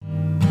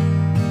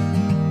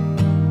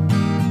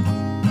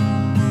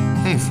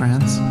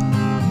friends.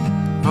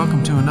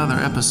 Welcome to another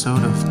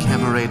episode of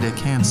Cabaret de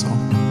Cancel.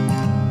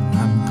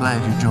 I'm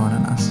glad you're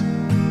joining us.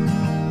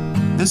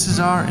 This is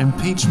our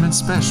impeachment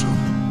special.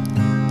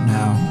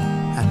 Now,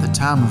 at the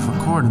time of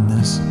recording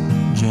this,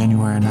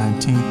 January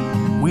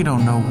 19th, we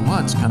don't know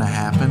what's going to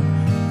happen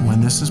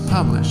when this is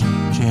published,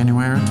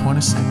 January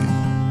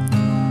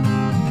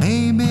 22nd.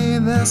 Maybe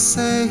they'll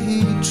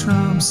say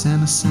Trump's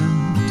innocent,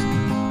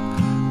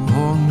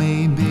 or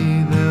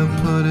maybe they'll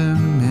put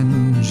him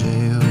in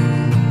jail.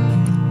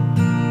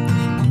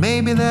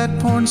 Maybe that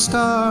porn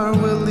star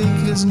will leak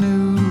his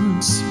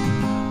nudes,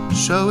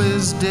 show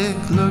his dick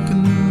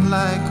looking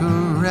like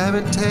a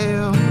rabbit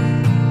tail.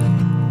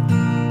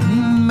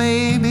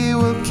 Maybe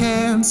we'll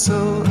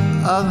cancel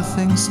other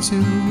things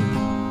too.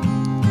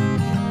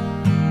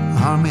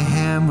 Army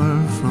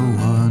Hammer for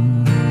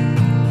one.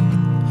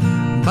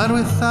 But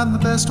we thought the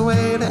best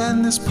way to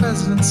end this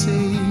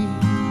presidency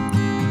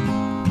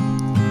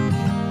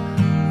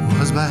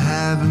was by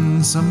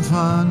having some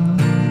fun.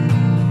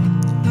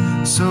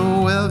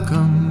 So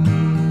welcome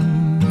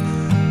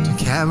to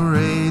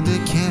Cabaret de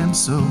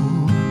Cancel.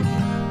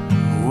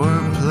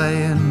 We're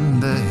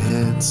playing the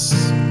hits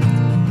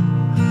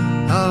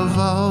of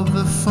all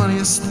the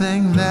funniest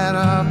thing that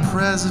our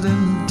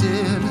president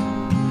did,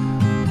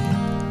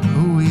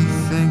 who he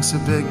thinks a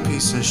big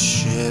piece of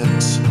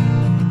shit.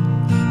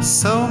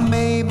 So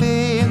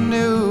maybe you're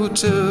new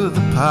to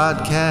the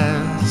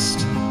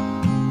podcast.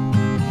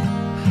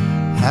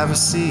 Have a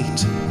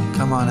seat,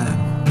 come on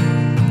in.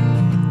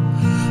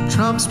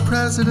 Trump's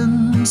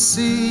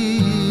presidency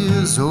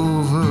is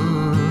over,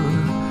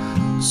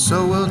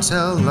 so we'll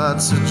tell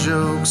lots of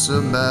jokes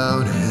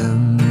about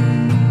him.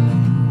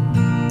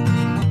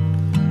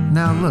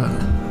 Now look,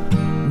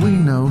 we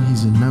know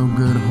he's a no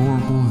good,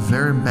 horrible,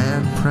 very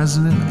bad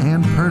president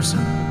and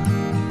person.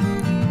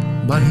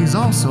 But he's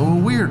also a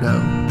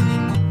weirdo.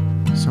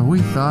 So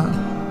we thought,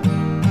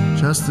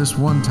 just this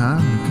one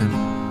time, we could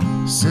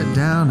sit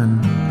down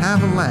and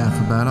have a laugh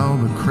about all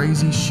the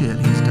crazy shit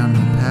he's done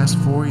in the past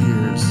 4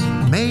 years.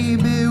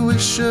 Maybe we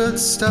should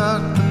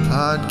start the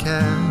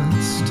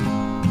podcast.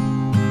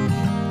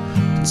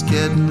 It's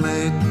getting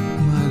late,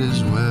 might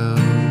as well.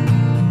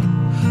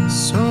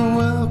 So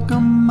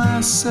welcome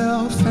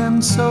myself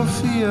and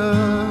Sophia,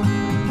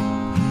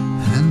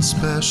 and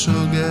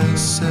special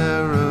guest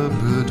Sarah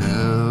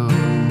Goodell.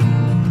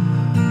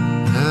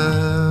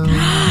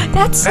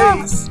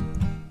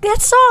 That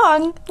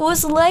song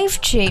was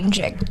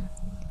life-changing.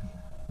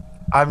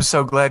 I'm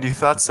so glad you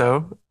thought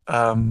so.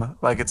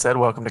 Like it said,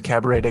 welcome to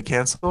Cabaret de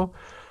Cancel.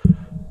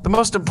 The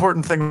most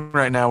important thing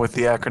right now with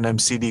the acronym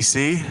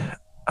CDC.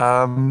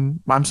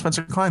 I'm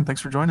Spencer Klein.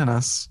 Thanks for joining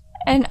us.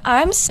 And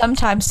I'm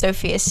sometimes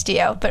Sophia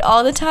Steele, but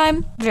all the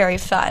time, very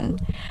fun.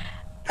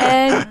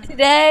 And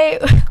today,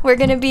 we're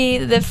going to be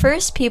the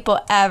first people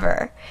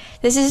ever.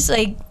 This is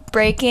like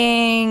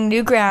breaking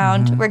new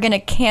ground. Mm-hmm. We're going to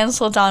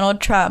cancel Donald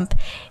Trump.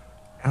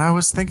 And I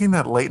was thinking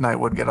that Late Night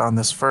would get on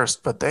this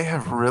first, but they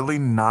have really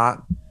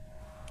not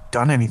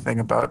done anything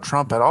about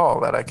Trump at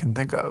all that I can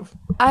think of.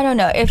 I don't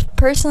know. If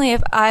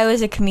I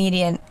was a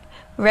comedian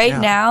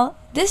now,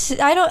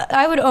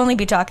 I would only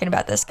be talking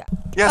about this guy.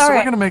 Yeah, so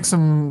we're going to make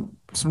some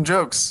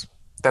jokes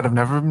that have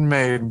never been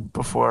made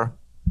before.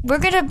 We're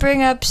going to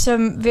bring up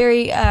some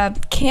very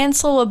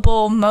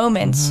cancelable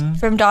moments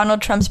from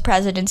Donald Trump's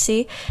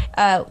presidency.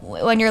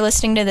 When you're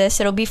listening to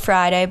this, it'll be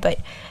Friday, but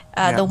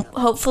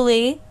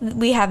hopefully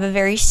we have a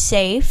very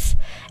safe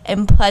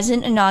and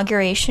pleasant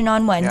inauguration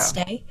on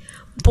Wednesday. Yeah.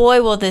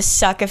 Boy, will this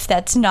suck if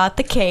that's not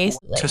the case.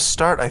 To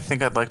start, I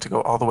think I'd like to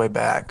go all the way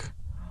back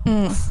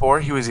before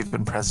he was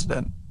even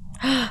president.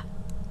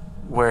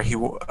 Where he,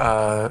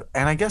 and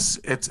I guess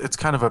it's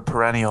kind of a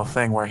perennial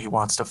thing where he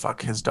wants to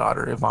fuck his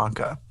daughter,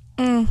 Ivanka.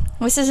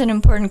 This is an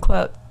important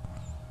quote.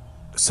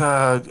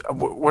 So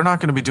we're not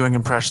going to be doing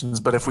impressions,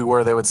 but if we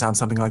were, they would sound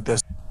something like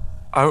this.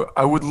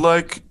 I would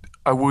like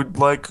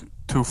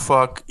to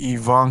fuck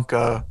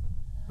Ivanka,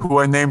 who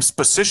I named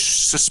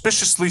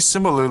suspiciously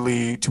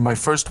similarly to my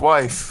first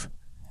wife.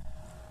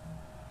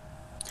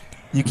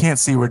 You can't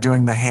see we're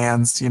doing the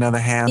hands, the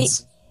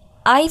hands.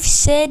 I've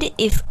said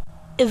if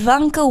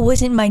Ivanka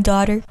wasn't my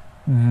daughter,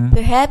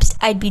 perhaps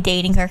I'd be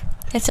dating her.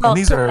 That's all.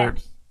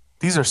 And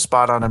these are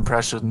spot on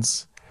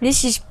impressions.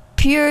 This is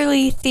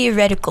purely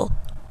theoretical.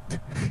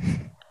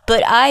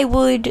 But I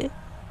would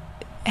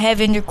have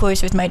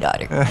intercourse with my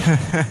daughter.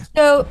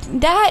 So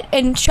that,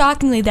 and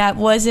shockingly, that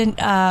wasn't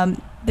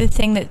the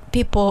thing that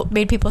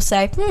made people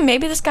say,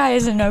 maybe this guy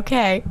isn't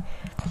okay.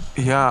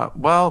 Yeah,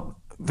 well,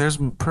 there's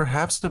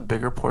perhaps a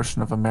bigger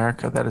portion of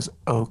America that is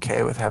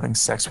okay with having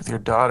sex with your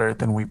daughter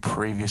than we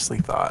previously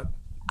thought.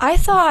 I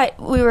thought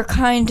we were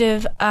kind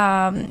of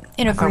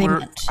in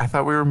agreement. I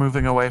thought we were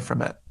moving away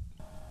from it.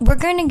 We're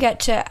going to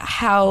get to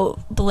how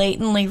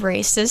blatantly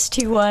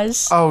racist he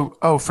was.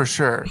 Oh, for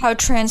sure. How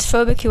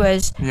transphobic he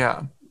was.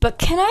 Yeah. But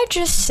can I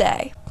just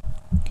say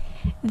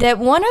that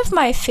one of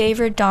my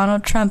favorite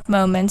Donald Trump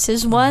moments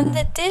is one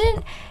that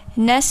didn't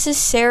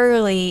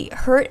necessarily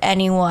hurt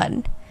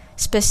anyone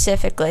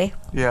specifically.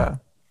 Yeah.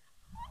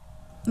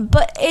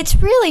 But it's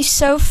really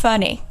so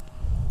funny.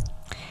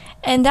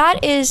 And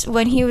that is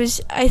when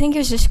I think he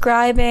was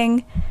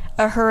describing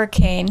a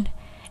hurricane,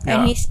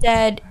 and he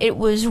said it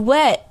was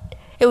wet.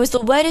 It was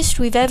the wettest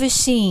we've ever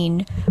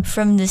seen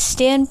from the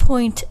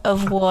standpoint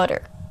of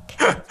water.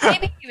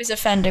 Maybe he was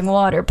offending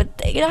water, but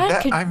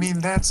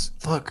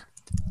look,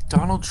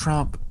 Donald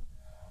Trump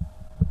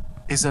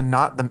is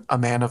not a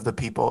man of the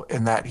people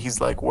in that he's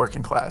like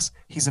working class.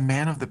 He's a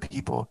man of the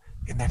people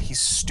in that he's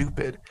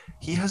stupid.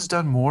 He has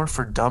done more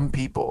for dumb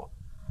people,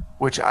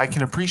 which I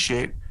can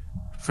appreciate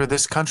for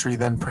this country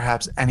than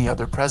perhaps any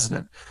other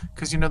president.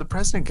 Because, the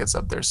president gets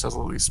up there, says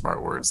all these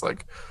smart words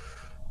like,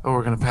 oh,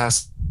 we're going to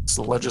pass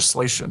the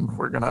legislation.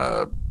 We're going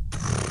to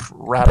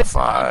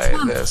ratify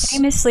this.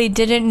 Famously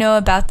didn't know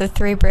about the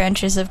 3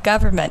 branches of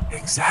government.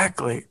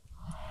 Exactly.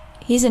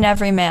 He's an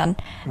everyman.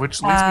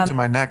 Which leads me to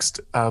my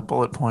next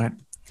bullet point.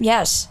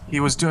 Yes.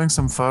 He was doing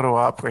some photo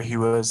op where he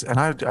was, and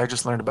I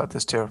just learned about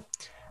this too.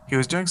 He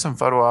was doing some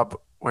photo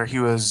op where he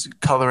was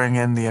coloring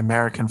in the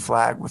American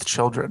flag with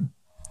children.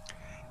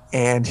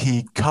 And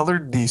he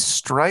colored the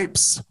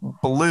stripes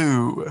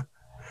blue.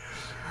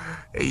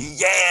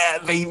 Yeah,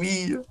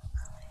 baby.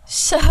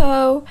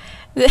 So,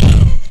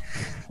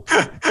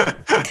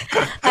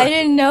 I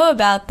didn't know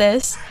about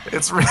this.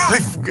 It's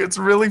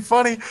really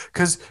funny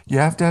because you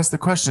have to ask the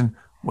question: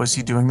 was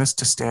he doing this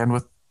to stand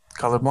with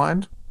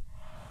colorblind?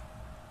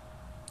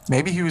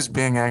 Maybe he was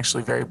being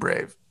actually very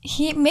brave.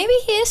 Maybe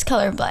he is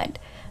colorblind.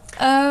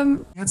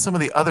 He had some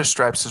of the other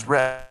stripes as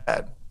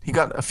red. He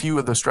got a few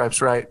of the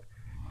stripes right.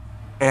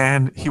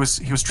 And he was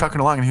trucking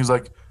along, and he was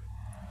like,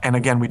 and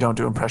again, we don't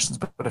do impressions,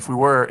 but if we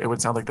were, it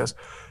would sound like this.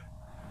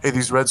 Hey,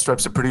 these red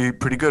stripes are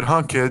pretty good,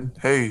 huh, kid?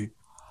 Hey,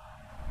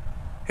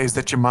 is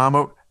that your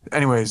mama?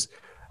 Anyways,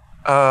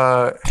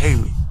 hey,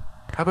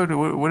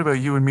 what about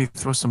you and me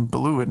throw some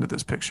blue into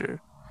this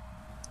picture?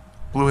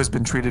 Blue has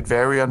been treated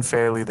very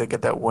unfairly. They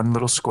get that one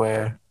little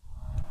square.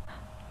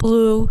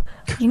 Blue.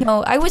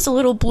 I was a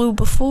little blue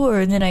before,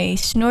 and then I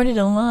snorted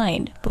a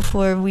line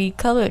before we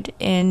colored,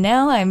 and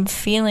now I'm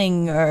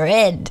feeling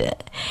red.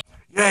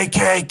 Hey,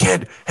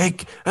 kid. Hey,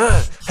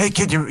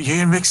 kid.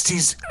 You mix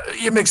these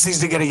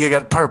together. You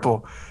got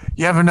purple.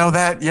 You ever know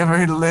that? You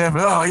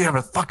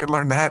ever fucking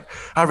learn that?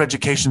 Our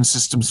education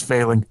system's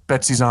failing.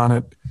 Betsy's on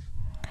it.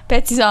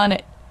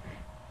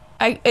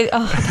 I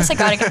guess I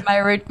gotta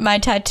get my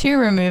tattoo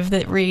removed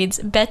that reads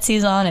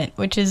 "Betsy's on it,"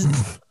 which is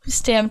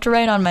stamped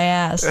right on my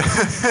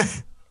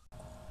ass.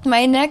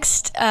 My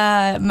next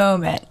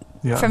moment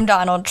from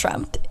Donald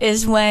Trump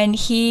is when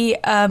he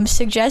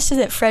suggested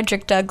that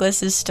Frederick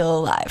Douglass is still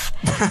alive.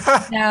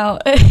 Now,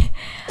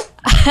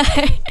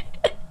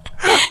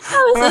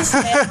 how is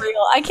this man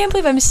real? I can't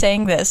believe I'm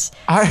saying this.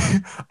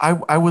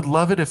 I would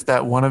love it if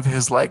that one of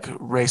his like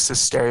racist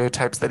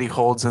stereotypes that he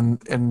holds in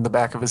the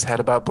back of his head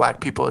about black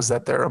people is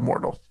that they're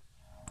immortal.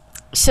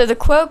 So the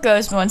quote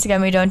goes, once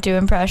again, we don't do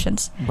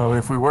impressions. But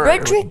if we were...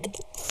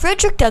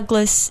 Frederick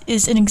Douglass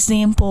is an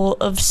example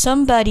of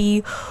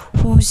somebody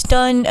who's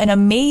done an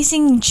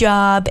amazing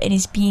job and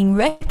is being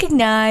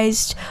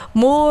recognized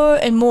more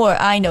and more,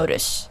 I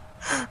notice.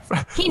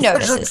 He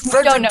notices.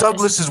 Frederick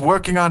Douglass is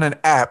working on an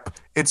app.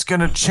 It's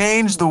going to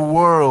change the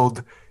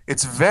world.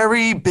 It's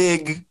very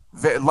big.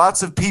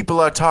 Lots of people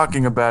are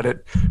talking about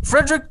it.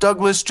 Frederick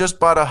Douglass just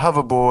bought a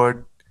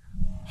hoverboard.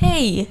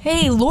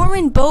 Hey,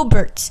 Lauren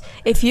Boebert,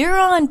 if you're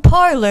on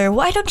Parler,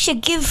 why don't you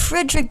give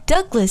Frederick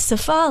Douglass a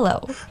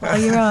follow while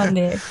you're on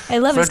there? I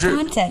love his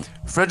content.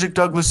 Frederick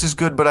Douglass is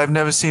good, but I've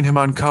never seen him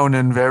on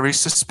Conan. Very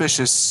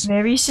suspicious.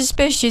 Very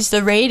suspicious.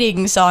 The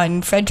ratings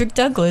on Frederick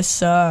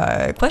Douglass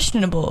are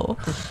questionable.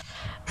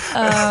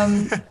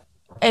 Wow.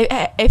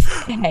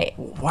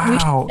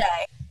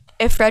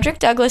 If Frederick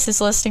Douglass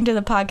is listening to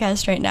the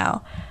podcast right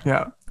now,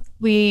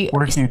 we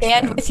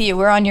stand with you.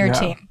 We're on your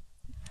team.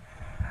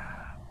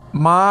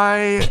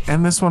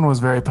 And this one was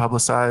very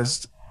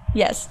publicized.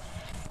 Yes.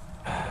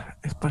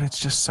 But it's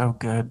just so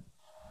good.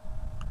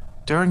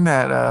 During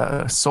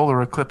that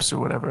solar eclipse or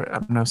whatever,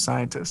 I'm no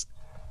scientist.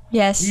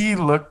 Yes. He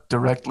looked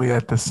directly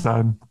at the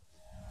sun.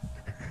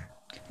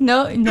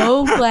 No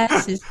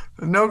glasses.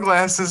 No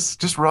glasses,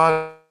 just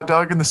raw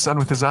dog in the sun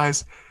with his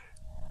eyes.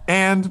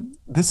 And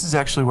this is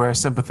actually where I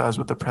sympathize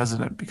with the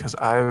president, because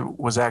I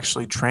was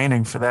actually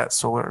training for that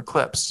solar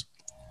eclipse.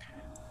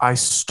 I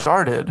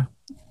started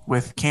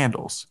with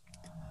candles.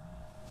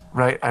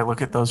 Right? I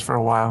look at those for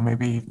a while,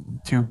 maybe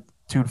 2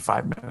 to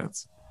 5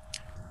 minutes.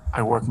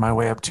 I work my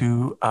way up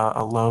to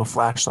a low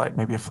flashlight,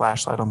 maybe a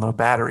flashlight on low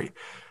battery.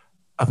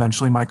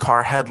 Eventually my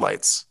car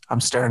headlights.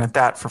 I'm staring at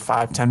that for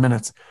 5-10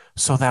 minutes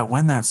so that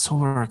when that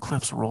solar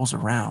eclipse rolls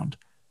around,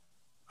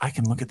 I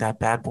can look at that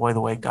bad boy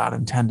the way God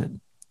intended.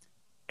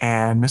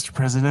 And Mr.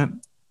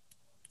 President,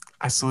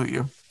 I salute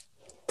you.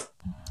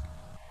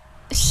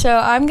 So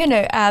I'm going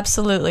to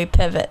absolutely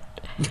pivot.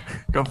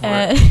 Go for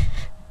it.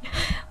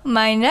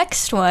 My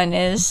next one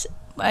is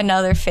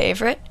another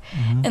favorite,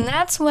 and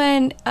that's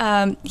when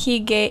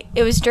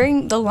it was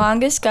during the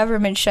longest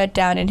government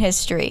shutdown in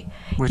history.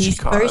 Which he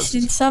caused. Burst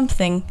in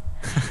something.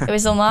 It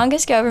was the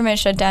longest government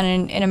shutdown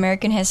in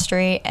American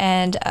history,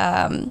 and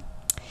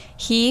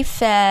he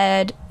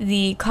fed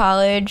the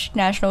college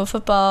national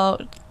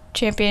football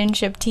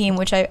championship team,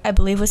 which I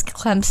believe was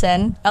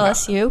Clemson,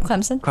 LSU,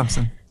 Clemson.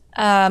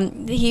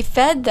 He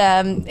fed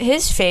them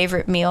his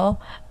favorite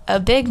meal, a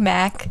Big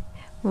Mac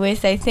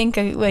with, I think,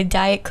 a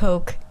Diet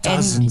Coke.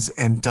 Dozens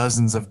and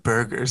dozens of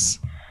burgers.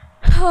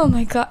 Oh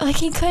my God. Like,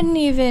 he couldn't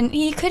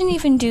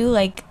even do,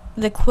 like,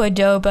 the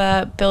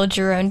Qdoba build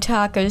your own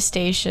taco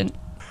station.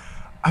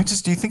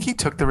 Do you think he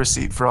took the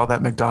receipt for all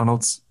that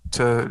McDonald's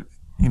to,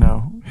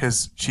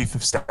 his chief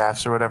of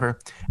staffs or whatever,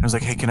 and was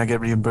like, hey, can I get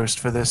reimbursed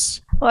for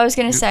this? Well, I was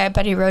going to say, I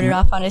bet he wrote it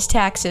off on his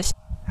taxes.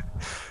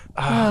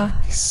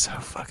 He's so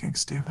fucking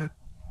stupid.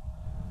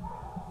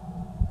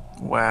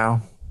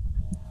 Wow.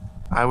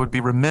 I would be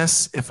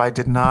remiss if I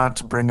did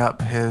not bring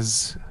up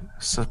his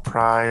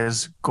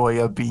surprise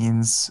Goya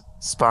Beans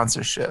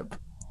sponsorship.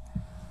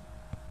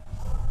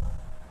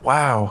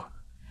 Wow.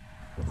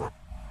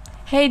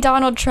 Hey,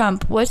 Donald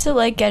Trump, what's it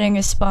like getting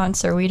a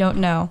sponsor? We don't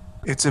know.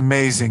 It's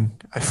amazing.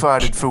 I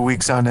farted for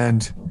weeks on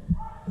end.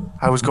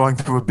 I was going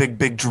through a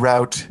big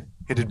drought.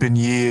 It had been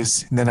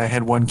years, and then I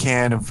had one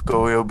can of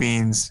Goya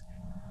Beans.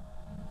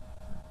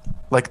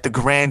 Like the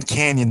Grand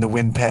Canyon, the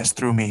wind passed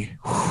through me.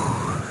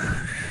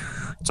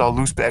 It's all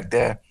loose back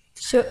there.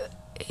 So,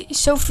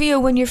 Sophia,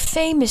 when you're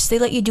famous, they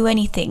let you do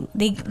anything.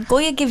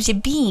 Goya gives you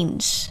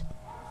beans.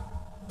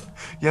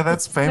 Yeah,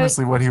 that's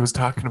famously what he was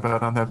talking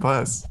about on that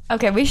bus.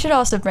 Okay, we should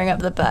also bring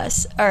up the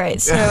bus. All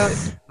right, so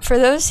for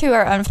those who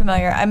are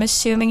unfamiliar, I'm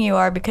assuming you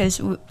are,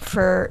 because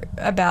for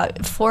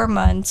about 4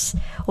 months,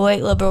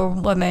 white liberal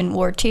women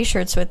wore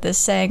T-shirts with this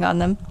saying on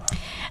them.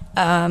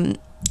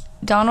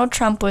 Donald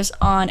Trump was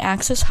on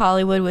Access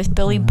Hollywood with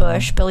Billy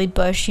Bush. Billy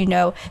Bush,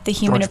 the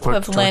human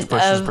equivalent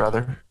George Bush's of...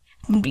 brother.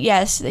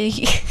 Yes.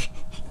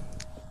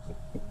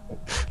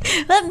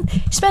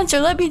 Spencer,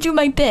 let me do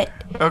my bit.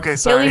 Okay,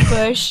 sorry. Billy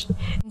Bush.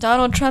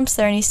 Donald Trump's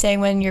there, and he's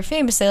saying when you're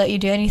famous, they let you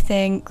do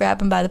anything, grab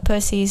him by the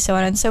pussy, so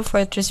on and so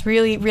forth. Just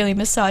really, really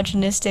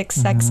misogynistic,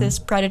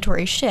 sexist,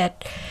 predatory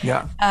shit.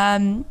 Yeah.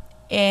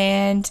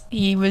 And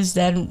he was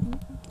then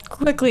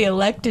quickly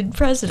elected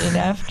president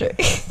after.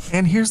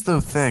 And here's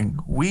the thing.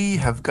 We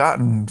have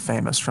gotten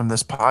famous from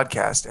this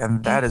podcast,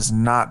 and that is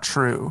not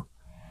true.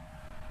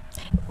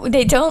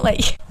 They don't let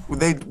you.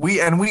 We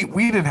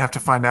didn't have to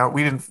find out.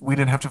 We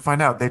didn't have to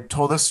find out. They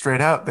told us straight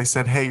out. They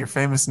said, "Hey, you're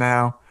famous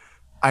now.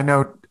 I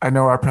know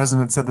our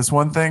president said this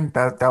one thing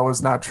that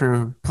was not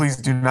true. Please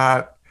do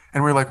not."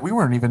 And we're like, we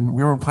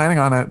weren't planning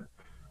on it.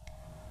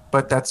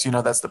 But that's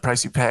the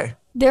price you pay.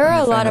 There are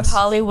a lot of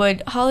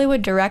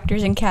Hollywood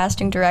directors and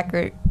casting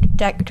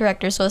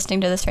directors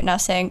listening to this right now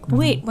saying,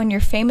 "Wait, when you're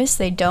famous,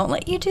 they don't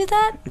let you do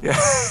that?" Yeah.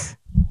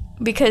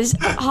 Because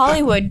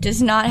Hollywood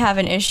does not have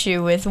an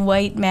issue with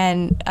white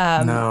men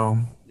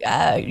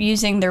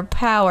using their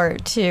power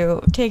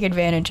to take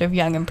advantage of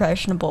young,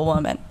 impressionable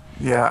women.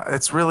 Yeah,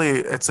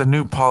 it's a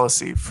new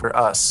policy for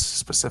us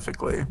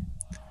specifically.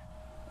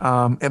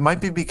 It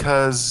might be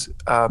because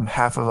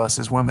half of us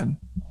is women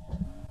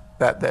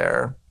that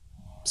they're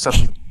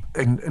suddenly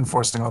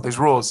enforcing all these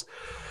rules.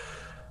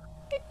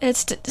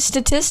 It's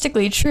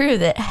statistically true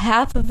that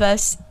half of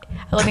us,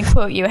 let me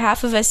quote you,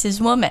 half of us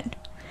is woman.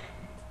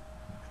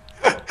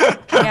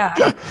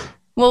 Yeah.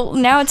 Well,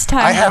 now it's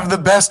time. I have the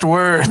best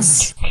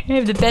words. I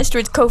have the best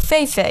words.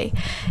 Kofefe.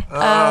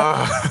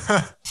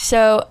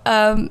 So,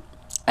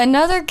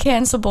 another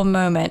cancelable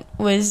moment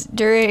was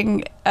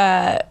during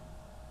the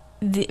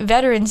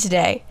Veterans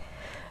Day.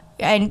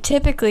 And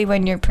typically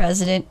when you're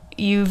president,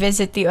 you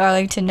visit the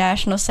Arlington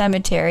National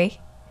Cemetery.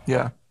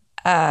 Yeah.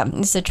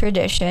 It's a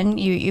tradition.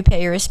 You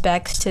pay your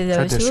respects to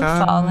those who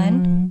have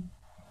fallen.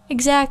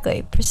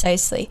 Exactly,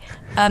 precisely.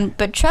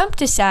 But Trump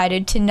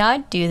decided to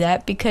not do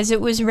that because it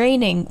was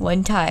raining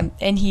one time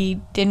and he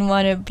didn't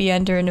want to be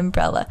under an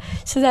umbrella.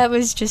 So that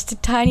was just a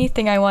tiny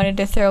thing I wanted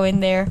to throw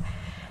in there.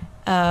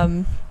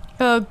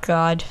 Oh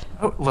God.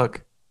 Oh,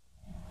 look,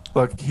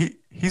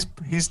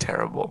 he's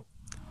terrible.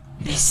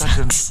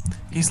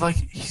 He's like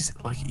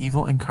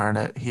evil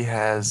incarnate. He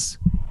has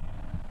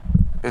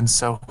been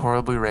so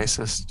horribly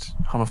racist,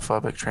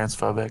 homophobic,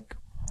 transphobic.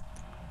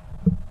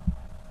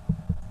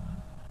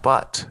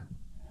 But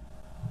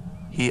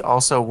he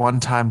also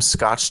one time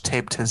scotch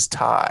taped his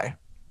tie.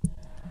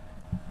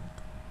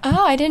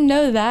 Oh, I didn't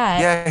know that.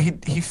 Yeah,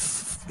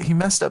 he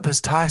messed up his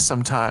tie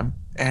sometime,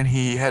 and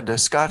he had to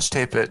scotch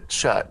tape it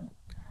shut.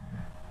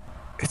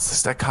 It's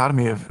this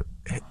dichotomy of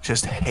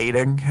just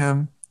hating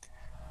him,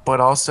 but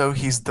also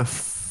he's the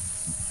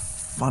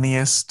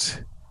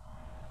funniest.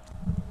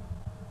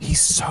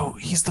 He's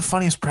the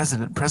funniest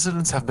president.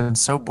 Presidents have been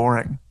so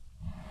boring.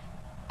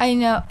 I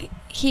know.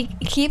 He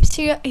keeps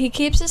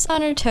us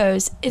on our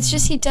toes. It's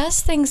just he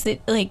does things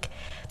that, like,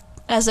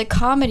 as a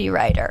comedy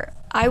writer,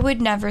 I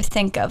would never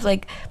think of.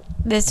 Like,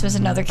 this was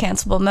another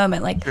cancelable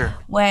moment. Like,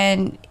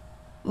 when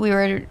we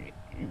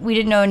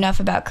didn't know enough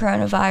about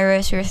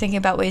coronavirus, we were thinking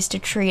about ways to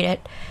treat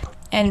it.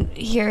 And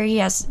here he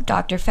has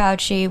Dr.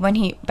 Fauci,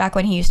 back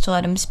when he used to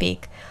let him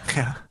speak.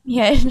 Yeah.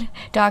 Yeah,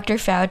 Dr.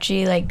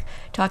 Fauci, like,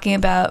 talking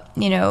about,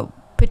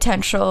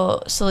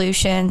 potential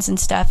solutions and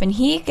stuff, and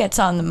he gets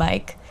on the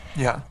mic.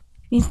 Yeah.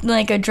 He's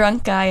like a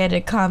drunk guy at a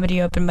comedy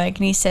open mic,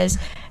 and he says,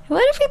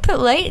 "What if we put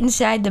light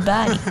inside the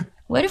body?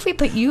 What if we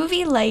put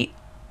UV light?"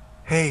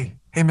 Hey,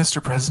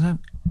 Mr. President,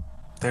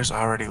 there's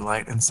already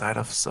light inside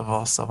of us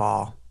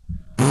all.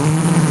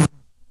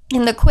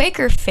 In the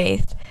Quaker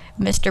faith,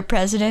 Mr.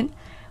 President,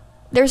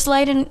 there's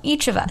light in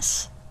each of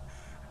us.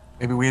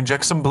 Maybe we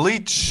inject some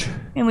bleach.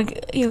 And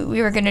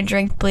we were going to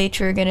drink bleach.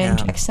 We were going to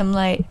inject some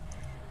light.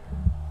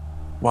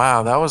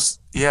 Wow, that was,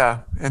 yeah.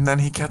 And then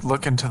he kept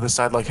looking to the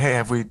side like, hey,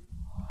 have we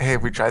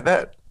tried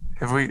that?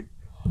 Have we?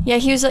 Yeah,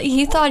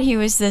 he thought he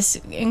was this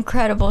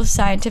incredible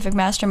scientific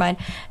mastermind.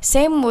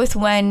 Same with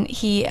when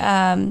he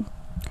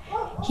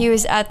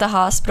was at the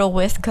hospital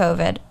with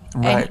COVID.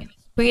 Right. And he was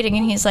tweeting,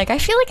 and he's like, I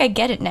feel like I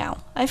get it now.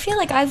 I feel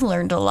like I've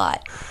learned a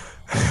lot.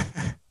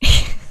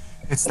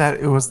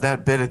 It was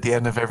that bit at the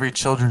end of every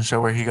children's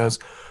show where he goes,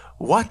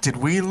 what did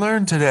we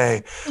learn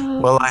today?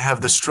 Well, I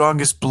have the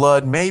strongest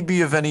blood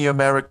maybe of any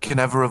American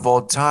ever of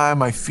all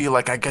time. I feel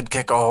like I could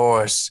kick a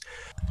horse.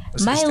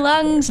 My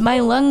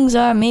lungs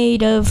are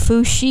made of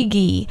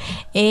fushigi,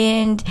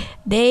 and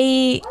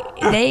they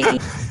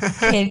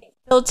can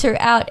filter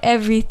out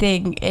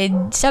everything.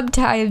 And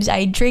sometimes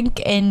I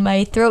drink, and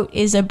my throat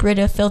is a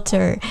Brita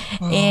filter,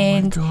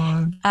 and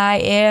I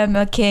am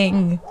a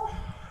king.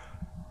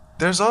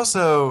 There's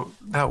also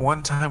that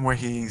one time where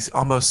he's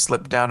almost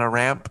slipped down a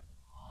ramp.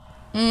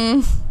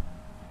 I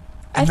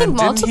think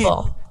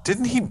multiple.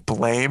 Didn't he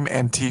blame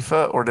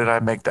Antifa, or did I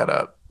make that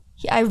up?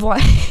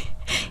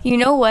 You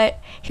know what?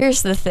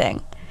 Here's the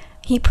thing.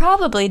 He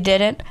probably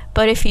didn't,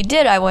 but if he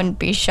did, I wouldn't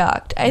be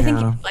shocked. I think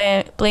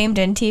he blamed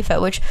Antifa,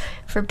 which,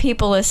 for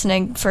people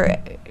listening to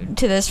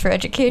this for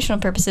educational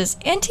purposes,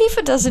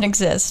 Antifa doesn't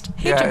exist.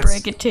 Hate to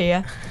break it to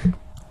you.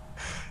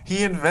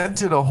 He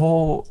invented a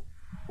whole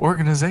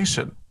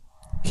organization.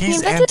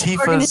 He's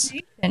Antifa's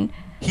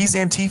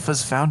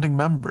founding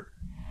member.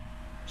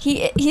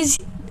 He's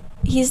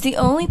the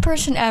only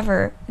person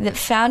ever that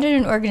founded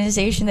an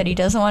organization that he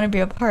doesn't want to be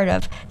a part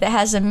of, that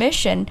has a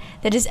mission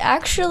that is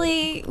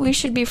actually, we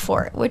should be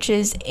for it, which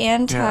is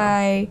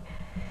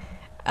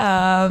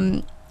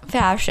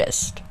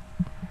fascist.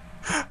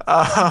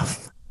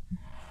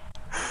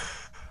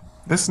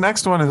 This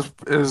next one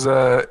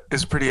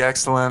is pretty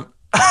excellent.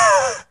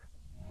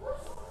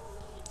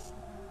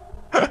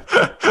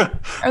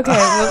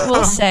 Okay,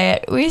 we'll say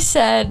it. We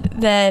said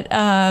that,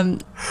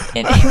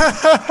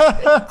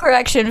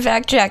 correction,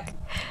 fact check.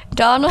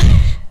 Donald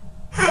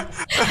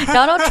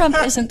Trump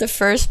isn't the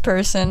first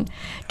person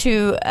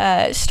to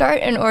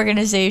start an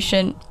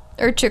organization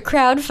or to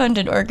crowdfund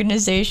an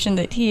organization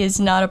that he is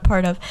not a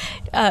part of.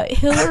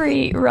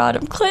 Hillary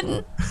Rodham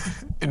Clinton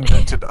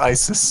invented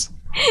ISIS.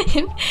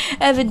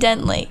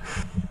 Evidently.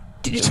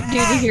 Due to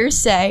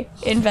hearsay,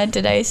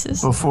 invented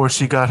ISIS. Before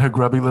she got her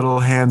grubby little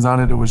hands on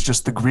it, it was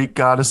just the Greek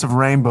goddess of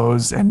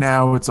rainbows, and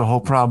now it's a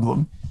whole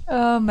problem.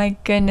 Oh my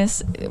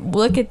goodness.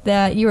 Look at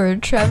that. You are a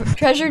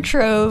treasure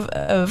trove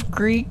of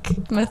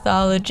Greek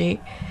mythology.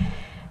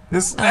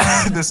 This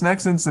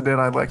next incident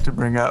I'd like to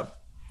bring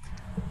up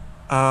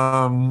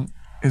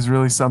is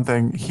really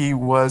something. He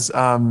was,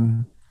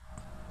 there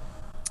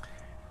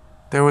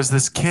was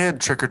this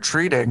kid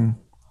trick-or-treating,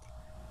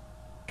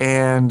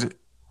 and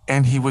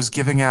he was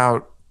giving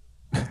out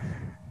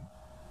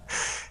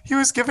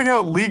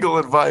legal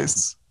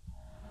advice.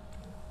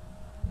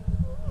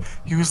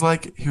 He was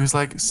like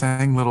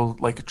saying little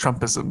like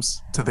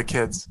Trumpisms to the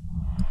kids.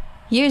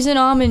 Here's an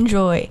almond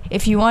joy.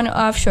 If you want an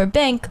offshore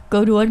bank,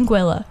 go to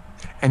Anguilla.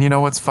 And you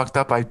know what's fucked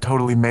up? I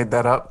totally made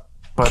that up.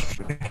 But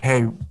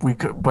hey,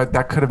 but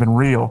that could have been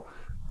real.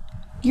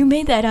 You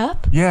made that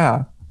up?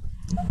 Yeah.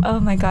 Oh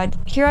my god,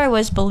 here I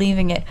was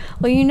believing it.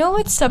 Well, you know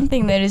what's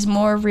something that is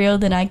more real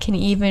than I can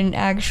even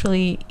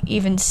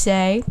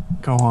say?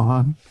 Go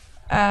on.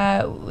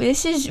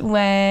 This is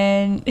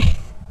when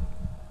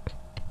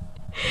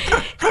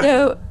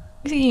so,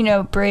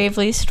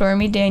 bravely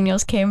Stormy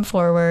Daniels came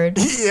forward.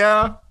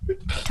 Yeah.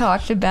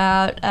 Talked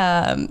about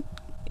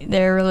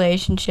their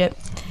relationship.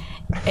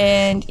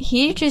 And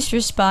he just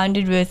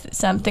responded with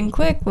something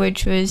quick,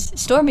 which was,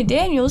 Stormy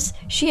Daniels,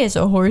 she has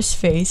a horse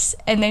face.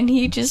 And then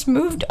he just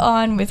moved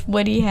on with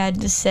what he had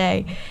to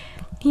say.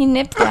 He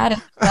nipped that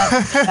in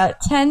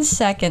about 10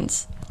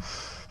 seconds.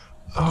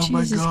 Oh my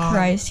God. Jesus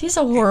Christ. He's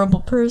a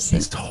horrible person.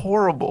 He's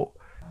horrible.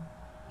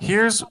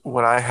 Here's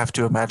what I have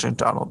to imagine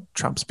Donald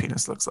Trump's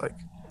penis looks like.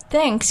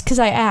 Thanks, because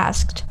I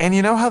asked. And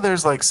you know how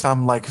there's like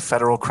some like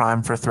federal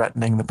crime for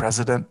threatening the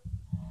president?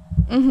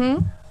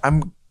 Mm-hmm.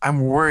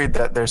 I'm worried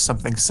that there's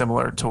something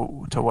similar to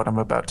what I'm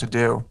about to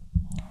do.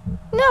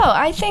 No,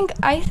 I think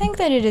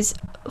that it is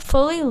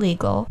fully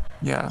legal.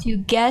 Yeah. To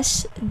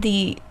guess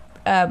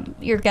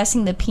you're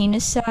guessing the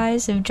penis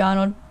size of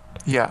Donald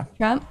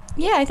Trump.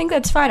 Yeah, I think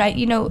that's fine. I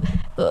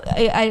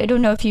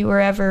don't know if you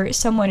were ever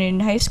someone in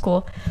high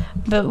school,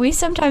 but we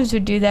sometimes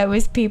would do that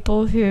with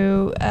people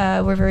who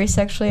were very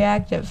sexually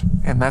active.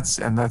 And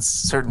that's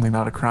certainly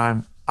not a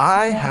crime.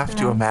 I have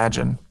to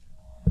imagine.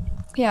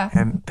 Yeah.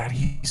 And that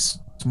he's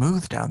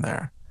smooth down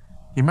there.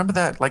 You remember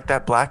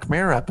that Black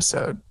Mirror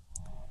episode?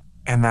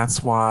 And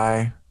that's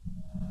why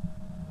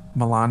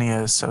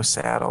Melania is so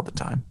sad all the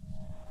time.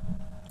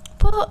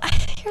 Well,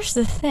 here's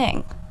the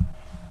thing.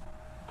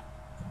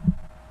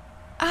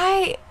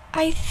 I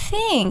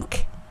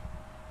think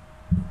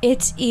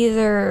it's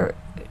either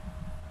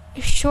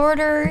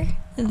shorter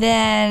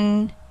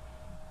than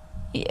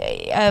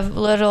a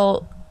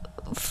little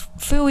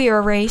fooey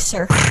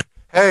eraser.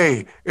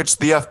 Hey, it's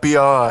the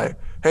FBI.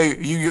 Hey,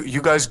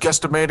 you guys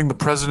guesstimating the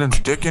president's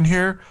dick in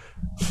here?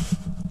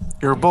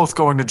 You're both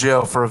going to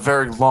jail for a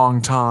very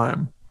long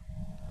time.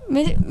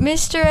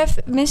 Mr.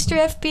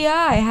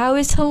 FBI, how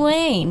is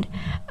Helene?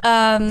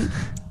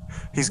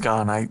 He's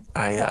gone.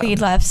 He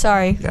left.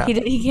 Sorry, yeah.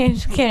 he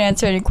can't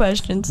answer any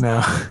questions.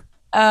 No.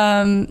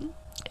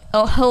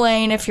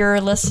 Helene, if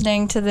you're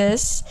listening to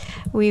this,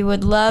 we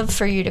would love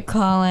for you to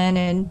call in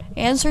and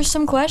answer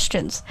some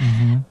questions.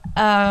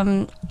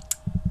 Mm-hmm.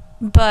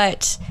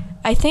 But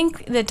I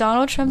think that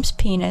Donald Trump's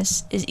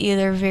penis is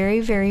either very,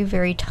 very,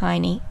 very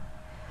tiny,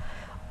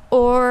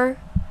 or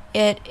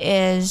it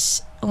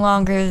is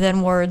longer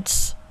than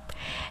words.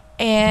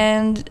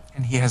 And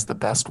he has the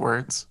best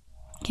words.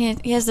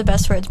 He has the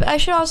best words. But I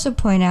should also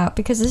point out,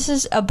 because this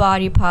is a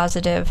body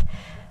positive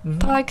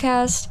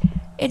podcast,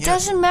 it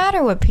doesn't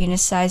matter what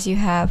penis size you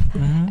have.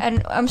 Mm-hmm.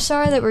 And I'm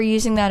sorry that we're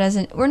using that as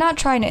we're not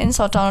trying to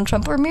insult Donald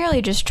Trump. We're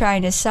merely just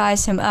trying to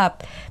size him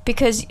up,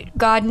 because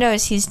God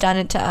knows he's done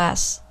it to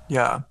us.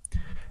 Yeah.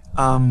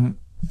 The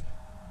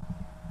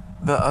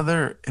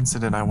other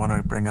incident I want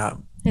to bring up.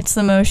 It's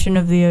the motion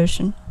of the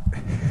ocean.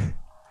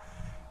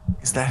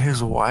 Is that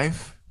his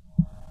wife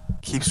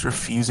keeps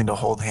refusing to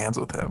hold hands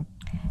with him.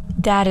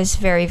 That is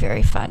very,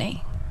 very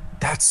funny.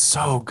 That's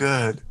so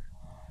good.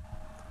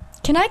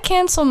 Can I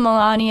cancel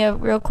Melania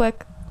real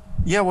quick?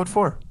 Yeah, what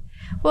for?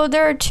 Well,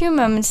 there are two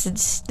moments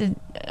that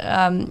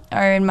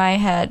are in my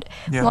head.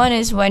 Yeah. One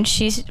is when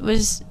she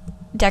was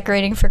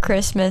decorating for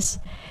Christmas,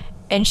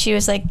 and she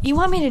was like, "You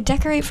want me to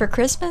decorate for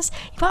Christmas?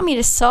 You want me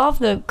to solve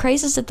the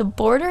crisis at the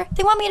border?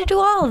 They want me to do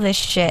all of this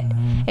shit."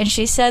 Mm-hmm. And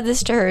she said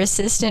this to her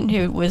assistant,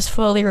 who was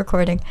fully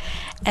recording.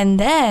 And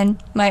then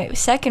my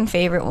second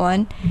favorite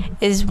one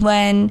is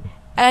when,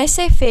 and I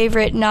say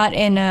favorite not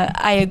in a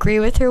I agree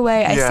with her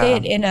way. I say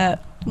it in a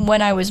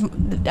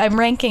I'm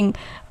ranking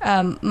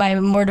my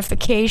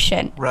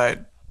mortification. Right.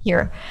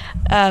 Here.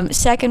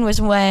 Second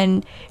was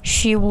when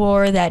she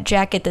wore that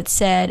jacket that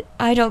said,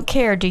 "I don't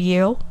care, do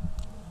you?"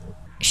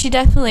 She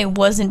definitely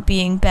wasn't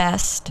being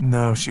best.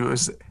 No, she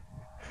was.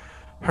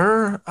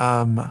 Her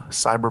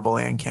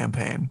cyberbullying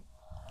campaign.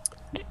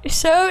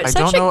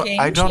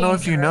 I don't know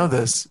if you know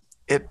this.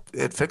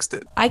 It fixed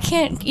it. I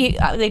can't.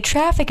 The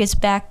traffic is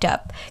backed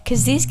up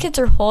because these kids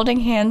are holding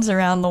hands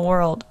around the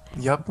world.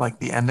 Yep, like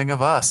the ending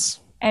of Us.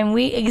 And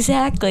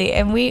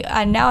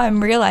now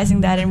I'm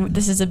realizing that, and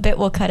this is a bit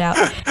we'll cut out,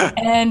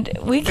 and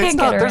we can't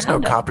get around. There's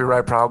no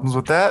copyright problems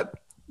with that.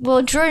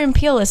 Well, Jordan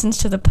Peele listens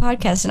to the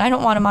podcast, and I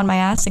don't want him on my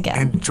ass again.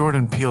 And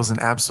Jordan Peele's an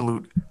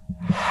absolute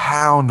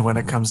hound when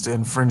it comes to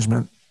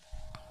infringement.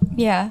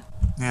 Yeah.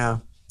 Yeah.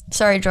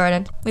 Sorry,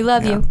 Jordan. We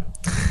love you.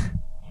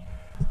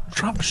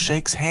 Trump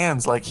shakes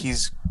hands like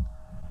he's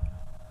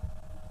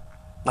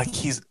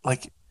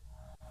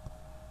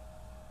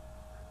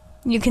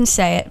you can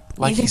say it.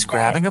 Like he's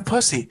grabbing a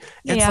pussy.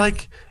 It's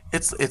like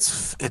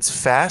it's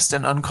fast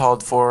and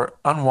uncalled for,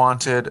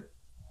 unwanted.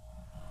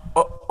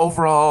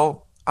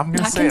 Overall, I'm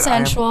gonna say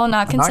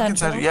not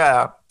consensual.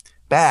 Yeah,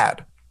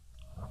 bad.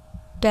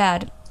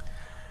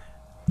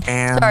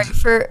 And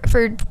sorry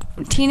for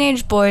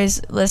teenage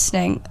boys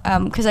listening,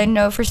 because I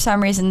know for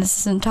some reason this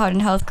isn't taught in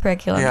health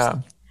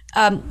curriculums.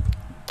 Yeah.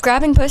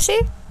 Grabbing pussy,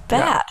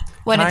 bad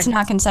when it's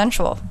not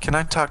consensual. Can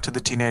I talk to the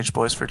teenage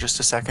boys for just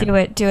a second? Do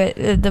it.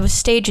 The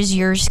stage is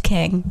yours,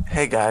 King.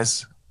 Hey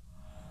guys,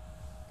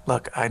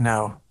 look, I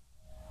know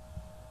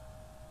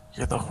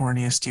you're the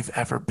horniest you've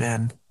ever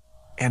been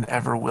and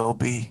ever will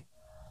be,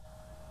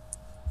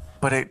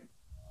 but it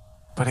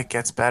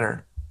gets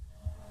better.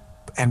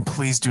 And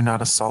please do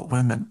not assault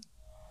women.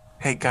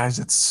 Hey guys,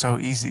 it's so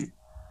easy.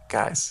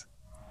 Guys,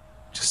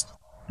 just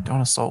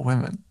don't assault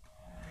women.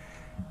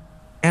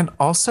 And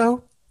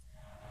also,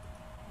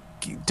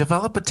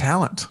 develop a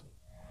talent.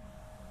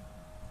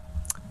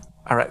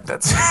 All right,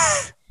 that's...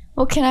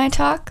 Well, can I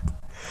talk?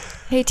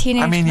 Hey,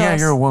 teenage girls. Yeah,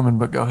 you're a woman,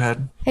 but go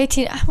ahead. Hey,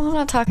 I'm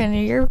not talking to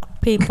your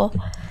people.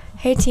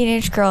 Hey,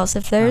 teenage girls,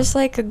 if there's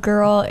like a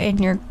girl in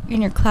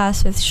your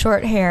class with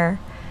short hair,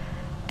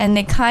 and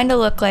they kind of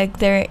look like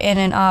they're in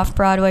an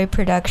off-Broadway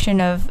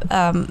production of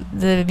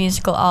the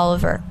musical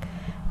Oliver,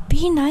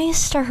 be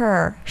nice to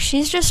her.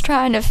 She's just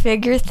trying to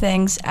figure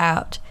things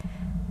out.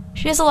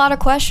 She has a lot of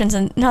questions,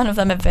 and none of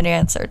them have been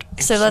answered.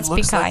 So let's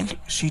be kind.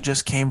 Like she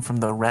just came from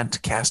the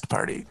Rent cast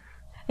party.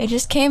 I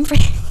just came from...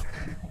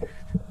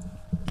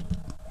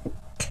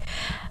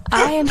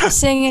 I am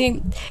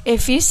singing...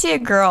 If you see a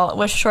girl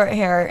with short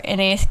hair in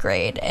 8th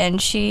grade,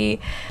 and she...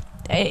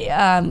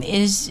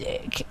 is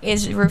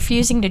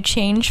refusing to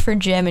change for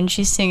gym, and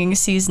she's singing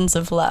Seasons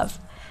of Love,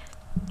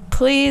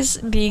 please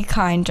be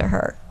kind to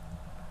her.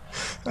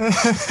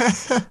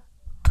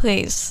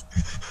 Please.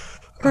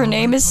 Her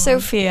name is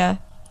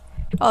Sophia.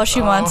 All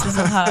she wants is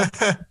a hug.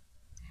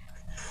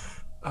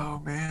 Oh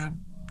man.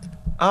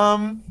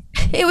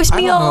 It was I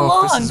me don't all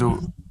know if this is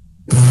along.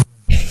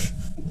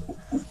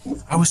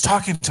 I was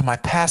talking to my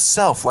past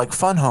self, like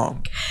Fun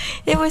Home.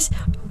 It was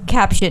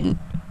caption.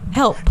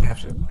 Help.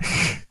 Captain.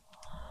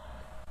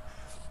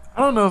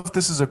 I don't know if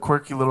this is a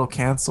quirky little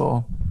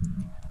cancel.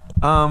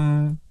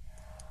 Um,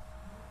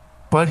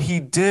 but he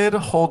did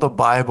hold a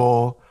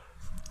Bible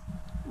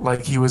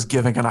like he was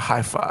giving it a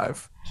high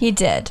five. He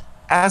did.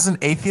 As an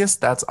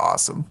atheist, that's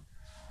awesome.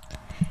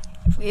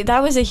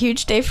 That was a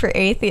huge day for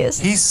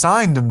atheists. He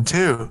signed him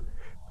too.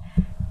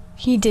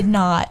 He did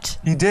not.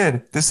 He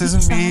did. This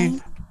isn't me.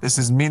 This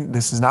is me.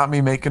 This is not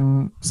me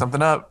making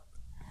something up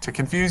to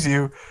confuse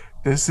you.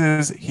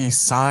 He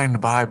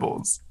signed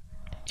Bibles.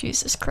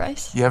 Jesus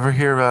Christ. You ever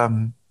hear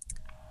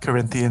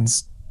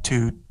Corinthians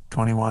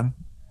 2:21?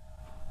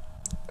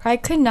 I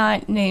could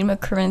not name a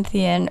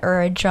Corinthian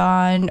or a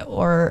John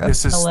or a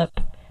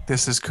Philip.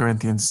 This is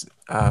Corinthians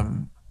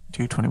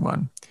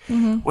 2:21.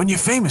 When you're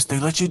famous, they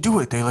let you do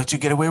it. They let you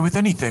get away with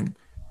anything.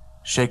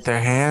 Shake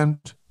their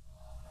hand,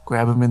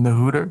 grab them in the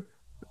hooter.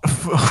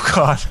 Oh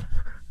God.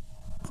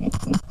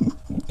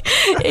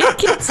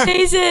 It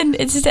stays in.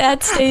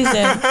 That stays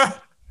in.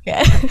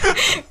 Yeah.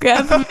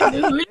 Grab him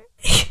in the hooter.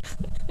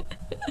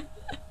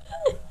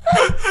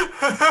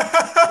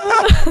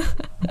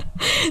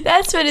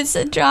 That's what it's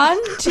John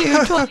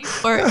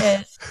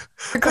 2:24 is.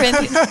 For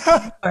Corinthians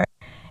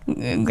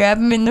 24. Grab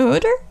him in the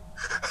hooter.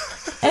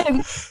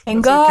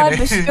 And God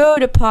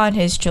bestowed upon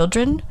his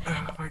children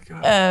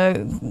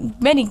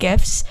many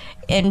gifts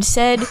and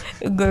said,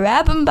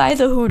 grab him by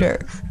the hooter.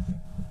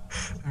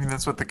 I mean,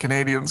 that's what the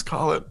Canadians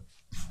call it.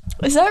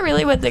 Is that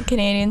really what the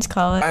Canadians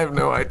call it? I have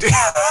no idea.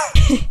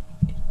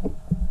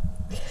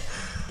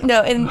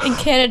 No, in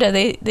Canada,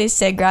 they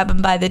say grab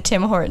him by the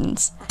Tim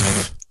Hortons.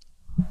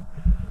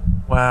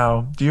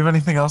 Wow. Do you have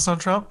anything else on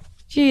Trump?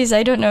 Jeez,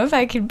 I don't know if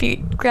I could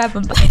grab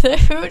him by the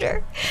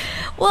hooter.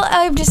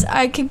 Well,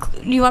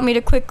 you want me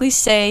to quickly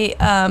say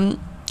the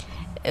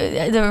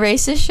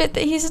racist shit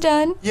that he's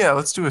done? Yeah,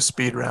 let's do a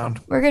speed round.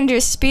 We're going to do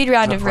a speed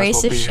round of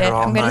racist shit.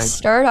 I'm going to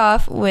start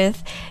off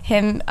with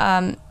him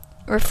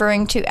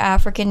referring to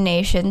African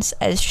nations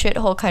as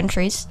shithole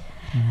countries.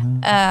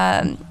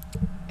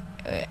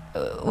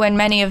 When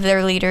many of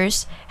their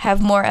leaders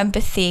have more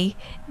empathy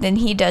than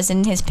he does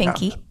in his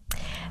pinky.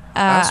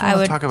 I also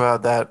want to talk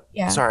about that.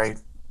 Yeah. Sorry.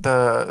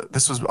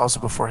 This was also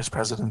before his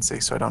presidency,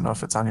 so I don't know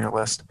if it's on your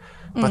list.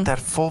 But that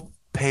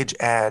full-page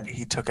ad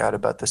he took out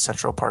about the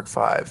Central Park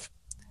Five.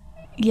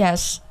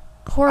 Yes.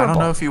 Horrible. I don't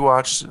know if you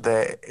watched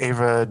the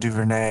Ava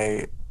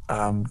DuVernay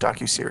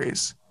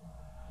docuseries.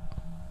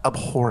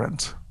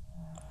 Abhorrent.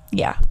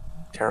 Yeah.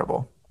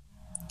 Terrible.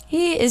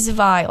 He is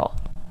vile.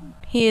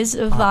 He is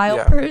a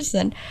vile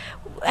person.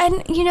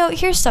 And,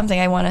 here's something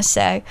I want to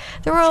say.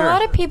 There were a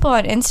lot of people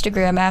on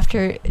Instagram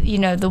after,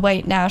 the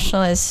white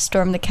nationalists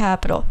stormed the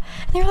Capitol.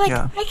 And they were like,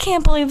 I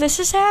can't believe this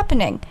is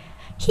happening.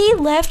 He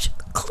left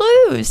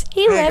clues.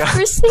 He left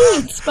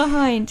receipts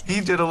behind.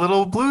 He did a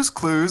little Blue's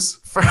Clues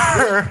for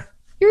her.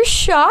 You're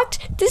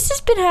shocked? This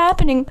has been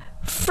happening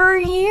for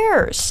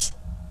years.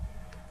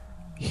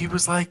 He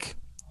was like,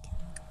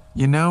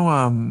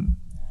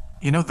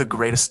 The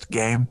Greatest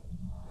Game?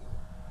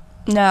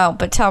 No,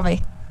 but tell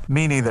me.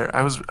 Me neither.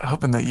 I was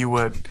hoping that you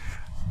would.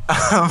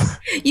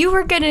 You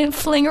were going to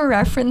fling a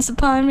reference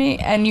upon me,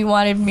 and you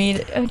wanted me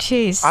to... Oh,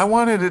 jeez. I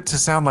wanted it to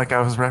sound like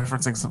I was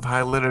referencing some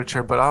high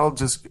literature, but I'll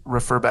just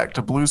refer back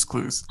to Blue's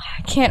Clues.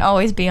 I can't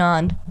always be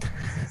on.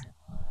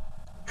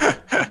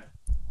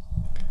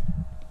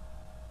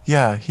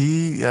 Yeah,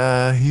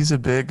 he's a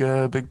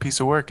big piece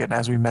of work, and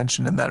as we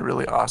mentioned in that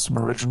really awesome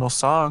original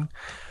song,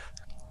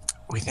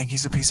 we think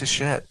he's a piece of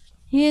shit.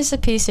 He is a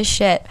piece of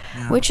shit,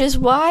 which is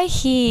why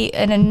he,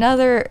 in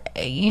another,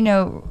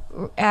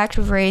 act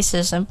of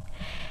racism,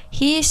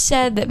 he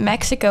said that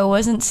Mexico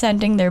wasn't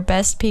sending their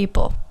best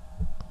people.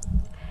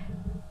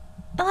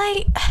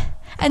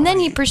 And then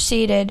he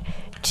proceeded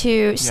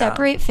to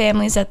separate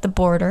families at the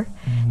border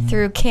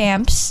through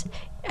camps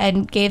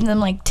and gave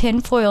them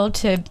tinfoil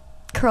to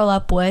curl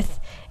up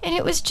with. And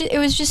it was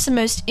just the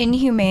most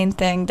inhumane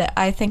thing that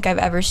I think I've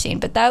ever seen.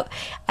 But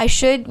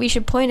we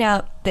should point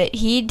out that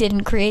he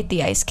didn't create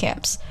the ICE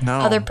camps. No.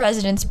 Other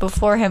presidents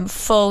before him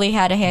fully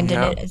had a hand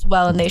in it as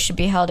well, and they should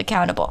be held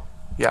accountable.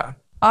 Yeah.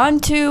 On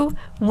to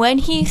when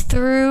he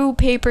threw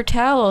paper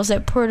towels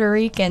at Puerto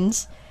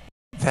Ricans.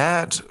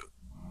 That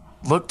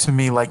looked to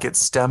me like it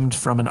stemmed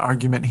from an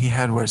argument he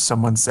had where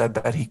someone said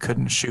that he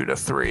couldn't shoot a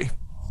 3.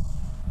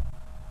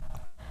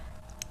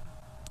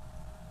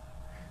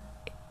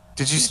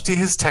 Did you see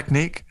his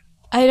technique?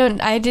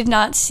 I did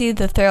not see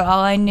the throw.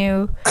 All I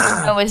knew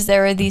was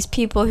there were these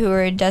people who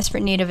were in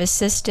desperate need of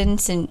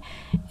assistance and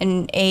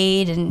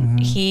aid, and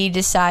he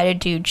decided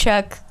to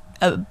chuck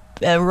a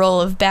roll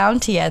of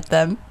bounty at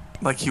them.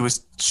 Like he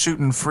was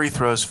shooting free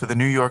throws for the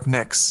New York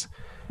Knicks.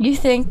 You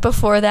think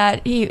before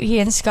that he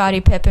and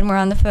Scottie Pippen were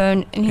on the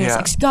phone, and he was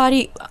like,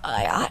 Scottie,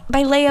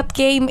 my layup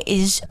game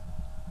is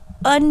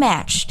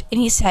unmatched.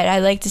 And he said, I'd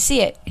like to see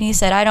it. And he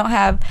said, I don't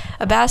have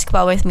a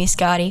basketball with me,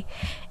 Scottie.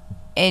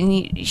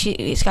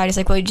 Scotty's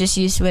like, well, you just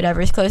use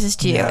whatever's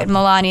closest to you. And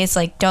Melania's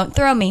like, don't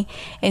throw me.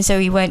 And so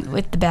he went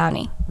with the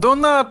bounty. Do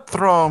not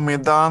throw me,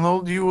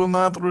 Donald. You will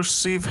not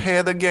receive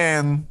head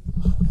again.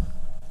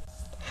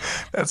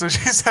 That's what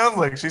she sounds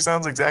like. She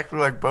sounds exactly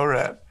like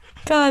Borat.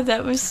 God,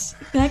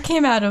 that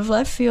came out of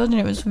left field, and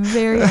it was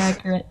very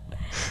accurate.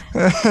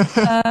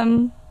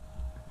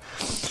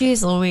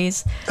 Jeez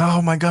Louise.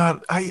 Oh my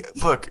God.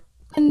 Look.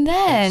 And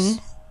then,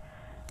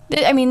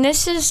 I mean,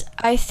 this is,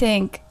 I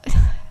think,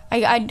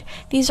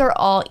 these are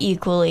all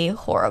equally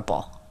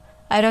horrible.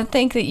 I don't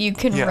think that you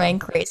can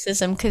rank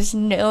racism, because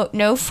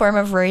no form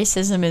of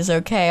racism is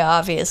okay,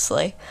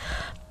 obviously.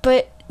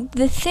 But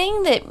the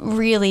thing that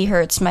really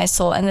hurts my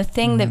soul, and the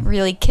thing that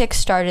really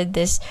kickstarted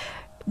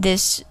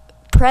this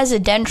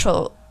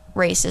presidential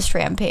racist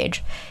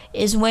rampage,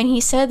 is when he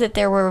said that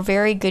there were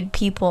very good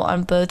people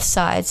on both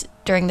sides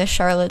during the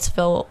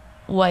Charlottesville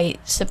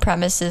white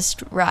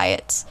supremacist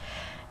riots.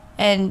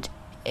 And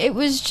it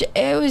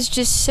was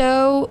just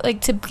so,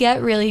 like, to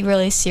get really,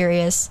 really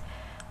serious,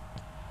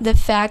 the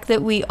fact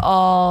that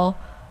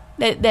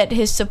that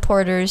his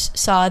supporters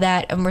saw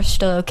that and were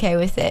still okay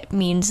with it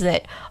means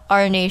that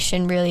our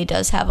nation really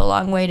does have a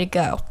long way to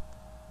go.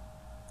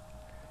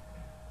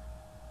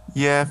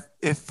 Yeah,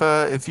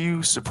 if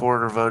you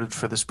support or voted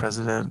for this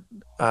president,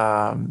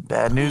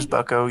 bad news,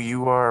 bucko,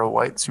 you are a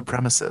white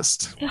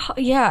supremacist.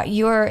 Yeah,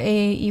 you are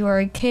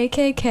a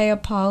KKK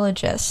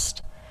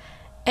apologist.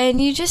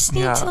 And you just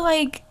need to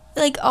like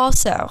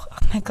also, oh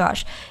my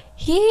gosh,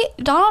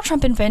 Donald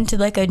Trump invented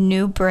like a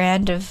new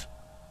brand of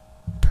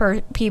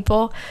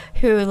people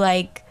who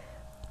like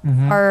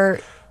are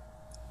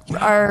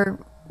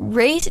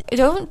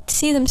don't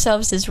see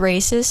themselves as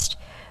racist,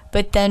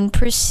 but then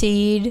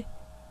proceed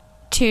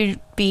to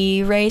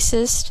be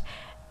racist.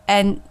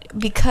 And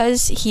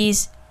because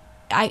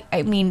I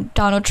mean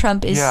Donald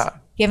Trump is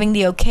giving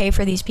the okay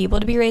for these people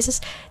to be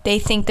racist, they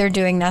think they're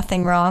doing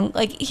nothing wrong.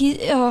 Like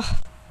that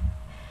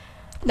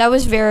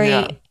was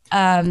very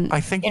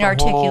I think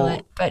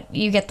inarticulate, but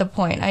you get the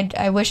point.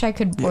 I wish I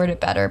could word it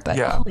better, but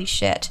holy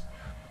shit.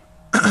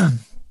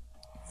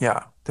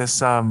 Yeah,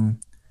 this we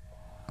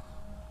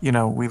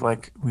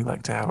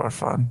like to have our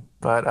fun,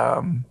 but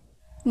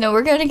no,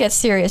 we're gonna get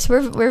serious.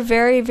 We're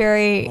very,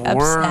 very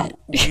upset.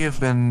 We have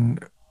been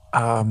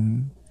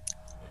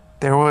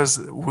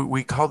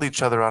we called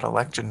each other on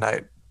election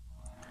night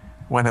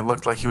when it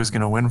looked like he was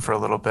gonna win for a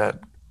little bit.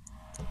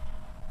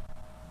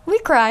 We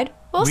cried.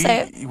 We'll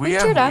say it. We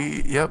teared up.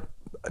 Yep.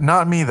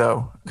 Not me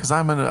though, because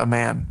I'm a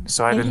man,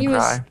 so I didn't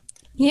cry.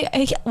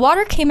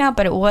 Water came out,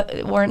 but it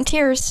weren't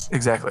tears.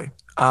 Exactly.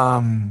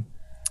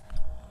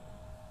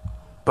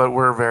 But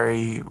we're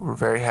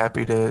very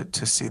happy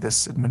to see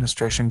this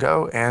administration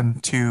go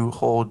and to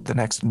hold the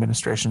next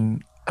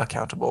administration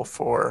accountable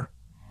for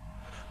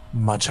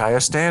much higher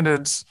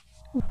standards.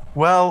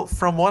 Well,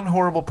 from one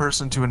horrible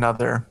person to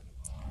another,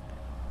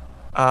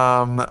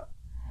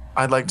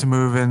 I'd like to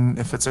move in,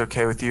 if it's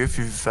okay with you, if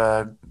you've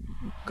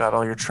got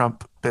all your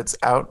Trump bits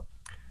out.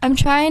 I'm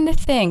trying to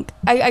think.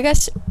 I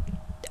guess.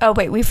 Oh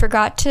wait, we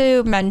forgot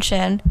to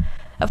mention.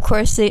 Of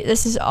course,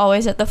 this is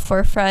always at the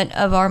forefront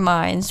of our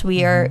minds.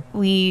 You can't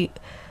be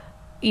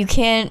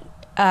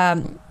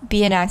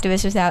an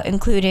activist without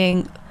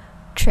including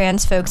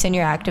trans folks in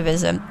your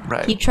activism.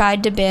 Right. He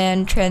tried to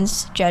ban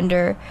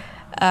transgender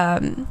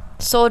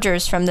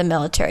soldiers from the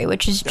military,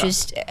 which is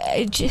just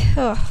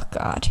oh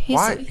God.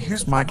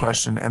 Here's my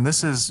question, and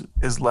this is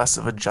less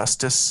of a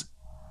justice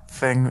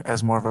thing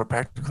as more of a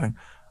practical thing.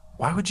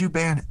 Why would you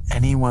ban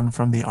anyone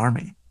from the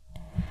army?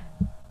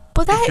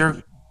 Well,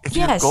 if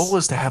your goal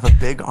is to have a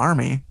big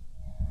army,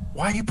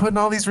 why are you putting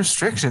all these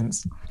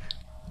restrictions?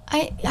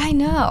 I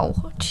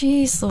know.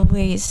 Jeez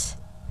Louise.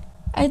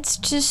 It's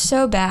just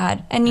so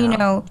bad. And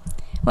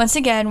once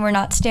again, we're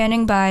not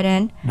standing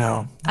Biden.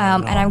 No.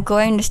 And I'm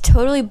going to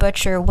totally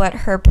butcher what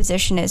her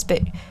position is,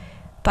 but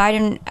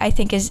Biden, I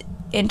think, is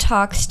in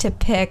talks to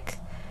pick,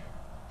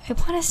 I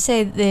want to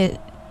say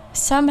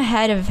some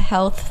head of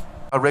health.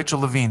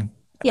 Rachel Levine.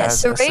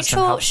 Yes, so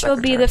Rachel, she'll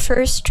be the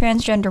first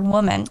transgender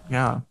woman.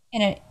 Yeah.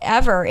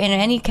 Ever in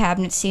any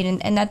cabinet seat,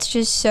 and that's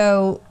just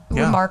so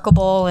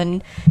remarkable.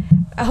 And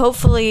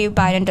hopefully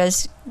Biden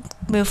does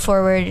move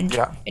forward and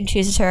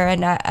chooses her.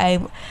 And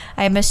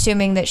I'm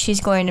assuming that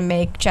she's going to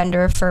make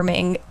gender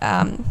affirming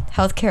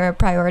healthcare a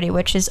priority,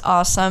 which is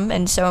awesome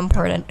and so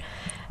important.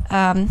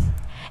 And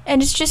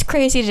it's just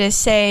crazy to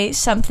say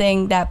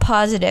something that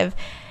positive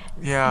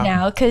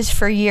now, because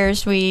for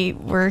years we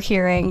were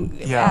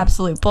hearing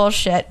absolute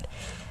bullshit.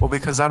 Well,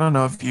 because I don't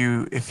know if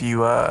you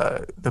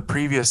the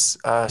previous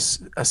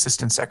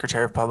Assistant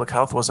Secretary of Public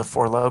Health was a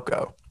Four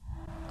Loko.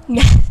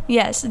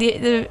 Yes,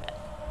 a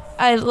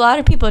lot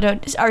of people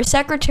don't. Our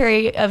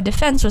Secretary of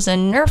Defense was a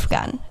Nerf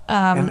gun.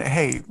 And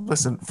hey,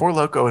 listen, Four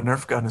Loko and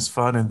Nerf gun is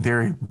fun in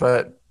theory,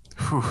 but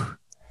whew.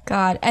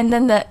 God, and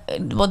then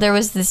there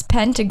was this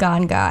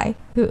Pentagon guy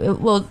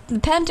the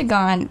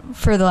Pentagon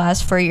for the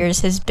last 4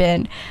 years has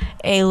been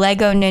a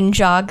Lego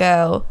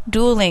Ninjago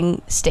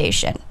dueling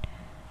station.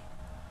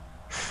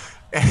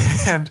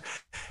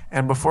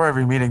 And before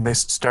every meeting, they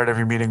start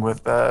every meeting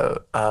with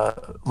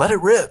 "Let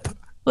it rip."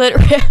 Let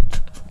it rip.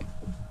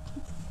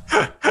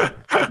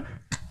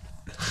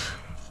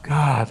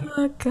 God.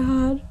 Oh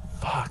God.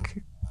 Fuck.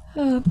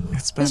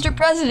 It's been. Mr.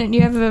 President,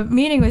 you have a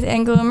meeting with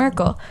Angela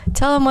Merkel.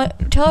 Tell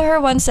her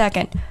 1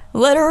 second.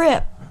 Let her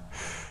rip.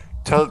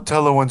 Tell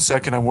her 1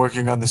 second. I'm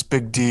working on this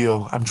big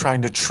deal. I'm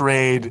trying to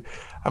trade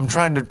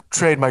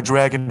my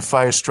Dragon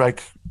Fire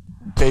Strike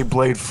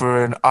Beyblade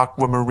for an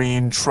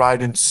Aquamarine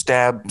Trident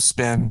Stab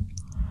Spin.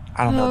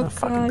 I don't know the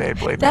fucking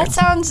Beyblade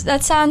names.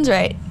 That sounds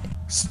right.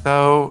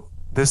 So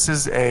this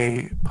is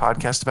a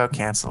podcast about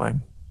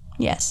canceling.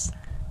 Yes.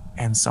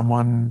 And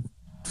someone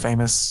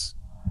famous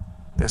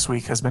this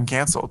week has been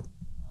canceled.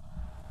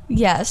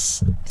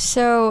 Yes.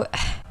 So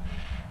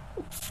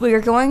we are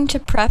going to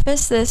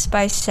preface this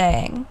by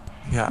saying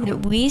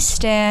that we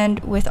stand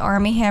with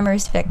Armie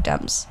Hammer's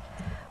victims.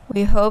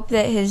 We hope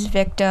that his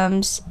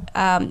victims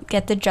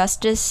get the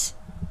justice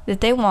that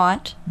they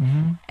want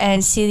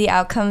and see the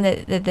outcome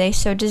that they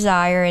so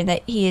desire, and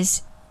that he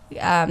is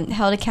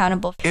held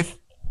accountable.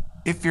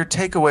 If your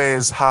takeaway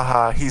is,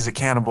 haha, he's a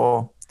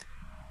cannibal,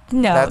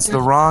 no, that's the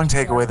wrong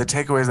takeaway. The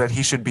takeaway is that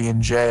he should be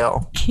in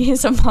jail. He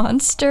is a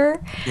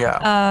monster.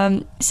 Yeah.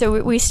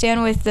 So we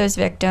stand with those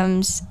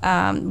victims.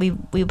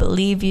 We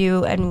believe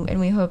you, and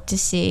we hope to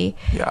see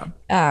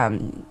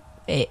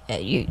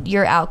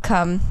your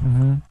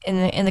outcome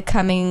in the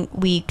coming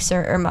weeks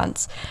or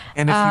months.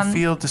 And if you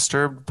feel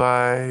disturbed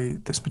by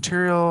this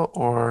material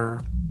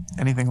or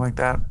anything like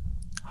that,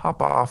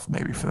 hop off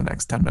maybe for the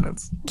next 10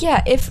 minutes.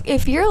 Yeah,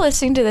 if you're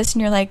listening to this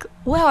and you're like,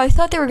 wow, I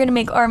thought they were going to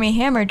make Armie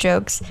Hammer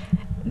jokes,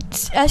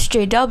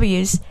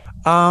 SJWs.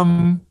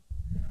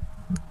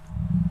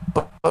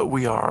 But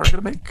we are going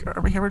to make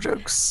Armie Hammer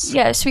jokes.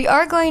 Yes, we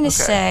are going to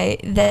say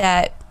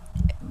that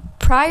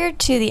prior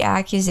to the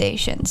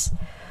accusations,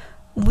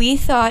 we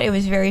thought it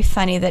was very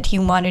funny that he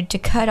wanted to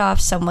cut off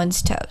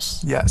someone's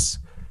toes. Yes.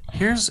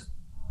 Here's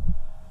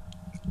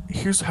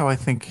how I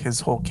think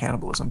his whole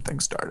cannibalism thing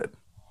started.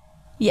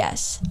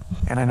 Yes.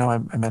 And I know I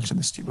mentioned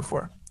this to you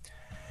before.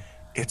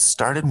 It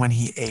started when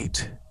he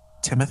ate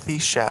Timothy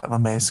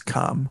Chalamet's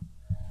cum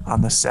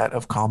on the set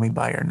of Call Me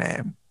By Your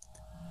Name.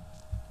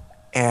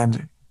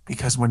 And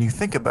because when you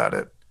think about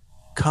it,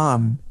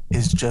 cum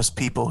is just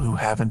people who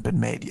haven't been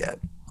made yet.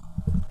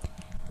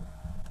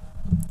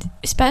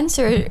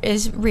 Spencer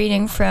is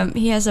reading from,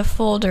 he has a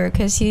folder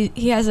because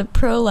he has a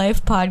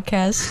pro-life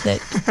podcast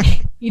that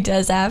he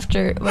does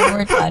after when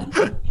we're done.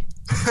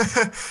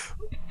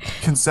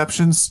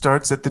 Conception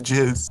starts at the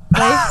jizz.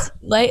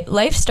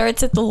 Life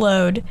starts at the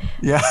load.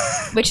 Yeah.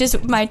 Which is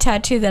my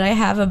tattoo that I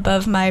have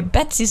above my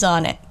Betsy's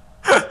on it.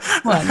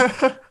 One.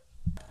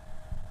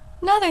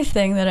 Another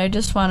thing that I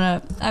just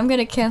I'm going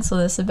to cancel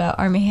this about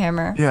Armie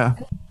Hammer. Yeah.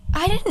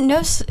 I didn't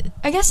know,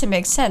 I guess it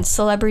makes sense.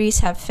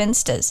 Celebrities have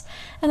Finstas.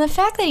 And the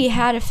fact that he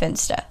had a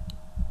Finsta,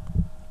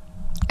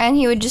 and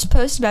he would just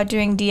post about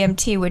doing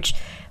DMT, which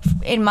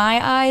in my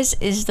eyes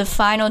is the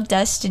final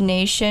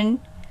destination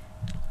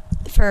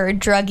for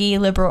druggy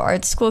liberal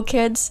arts school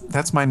kids.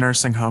 That's my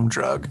nursing home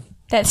drug.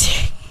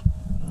 That's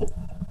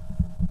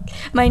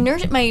my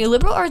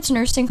liberal arts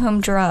nursing home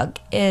drug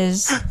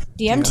is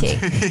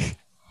DMT.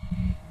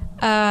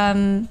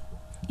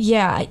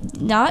 Yeah,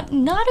 not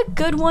a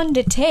good one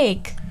to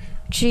take.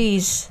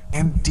 Jeez.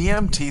 And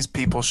DMT's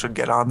people should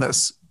get on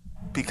this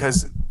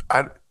because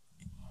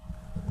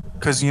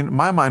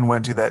my mind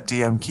went to that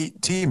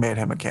DMT made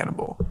him a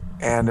cannibal.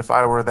 And if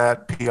I were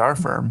that PR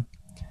firm,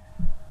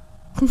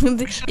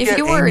 if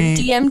you were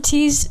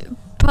DMT's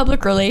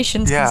public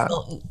relations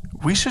consultant,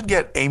 we should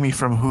get Amy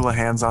from Hula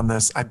Hands on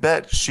this. I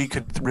bet she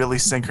could really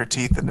sink her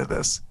teeth into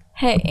this.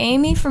 Hey,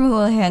 Amy from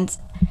Hula Hands,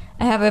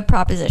 I have a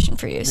proposition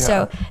for you. Yeah.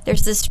 So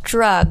there's this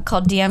drug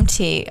called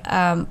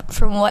DMT.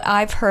 From what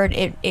I've heard,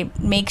 it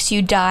makes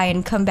you die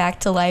and come back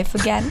to life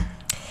again.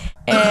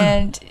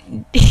 And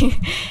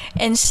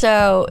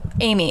so,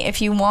 Amy,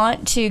 if you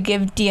want to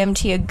give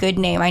DMT a good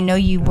name, I know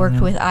you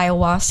worked with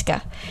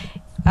ayahuasca.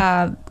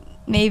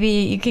 Maybe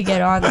you could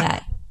get on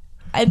that.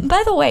 And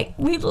by the way,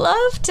 we'd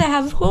love to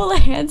have Hula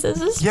Hands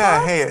as a sponsor.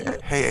 Yeah,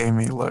 hey,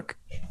 Amy, look.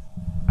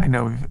 I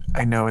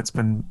know it's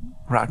been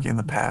rocky in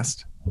the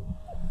past.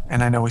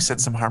 And I know we said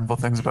some harmful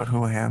things about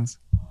Hula Hands.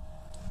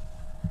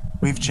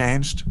 We've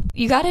changed.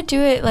 You got to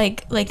do it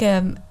like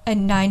a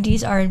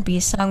 90s R&B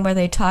song where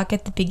they talk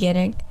at the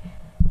beginning.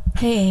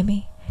 Hey,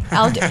 Amy.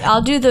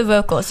 I'll do the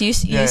vocals. You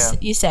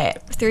say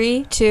it.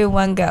 3, 2,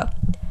 1, go.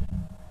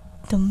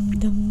 Dum,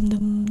 dum,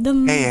 dum,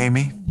 dum. Hey,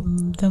 Amy.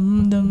 Dum,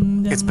 dum,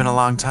 dum, it's been a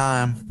long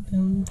time.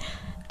 Dum,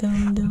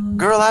 dum, dum,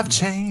 girl, I've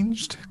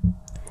changed.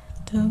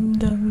 Dum,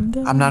 dum,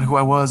 dum. I'm not who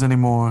I was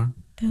anymore.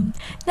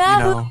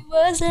 Not who I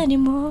was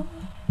anymore.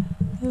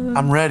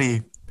 I'm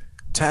ready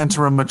to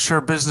enter a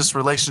mature business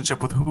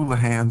relationship with Hula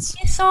Hands.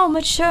 He's so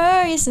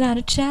mature, he's not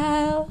a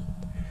child.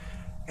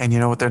 And you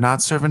know what they're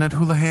not serving at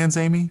Hula Hands,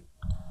 Amy?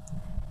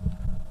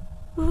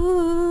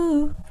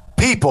 Ooh.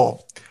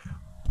 People!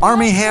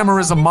 Armie Hammer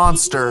is a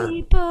monster.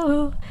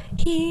 People.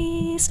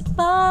 He's a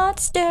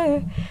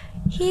monster.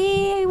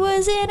 He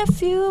was in a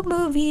few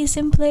movies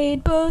and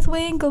played both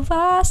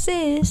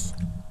Winklevosses.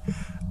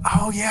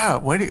 Oh yeah,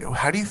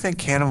 how do you think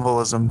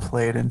cannibalism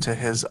played into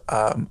his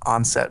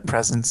on-set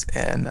presence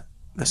in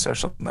The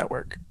Social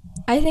Network?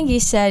 I think he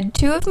said,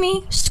 2 of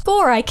me?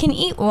 Score, I can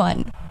eat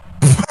one.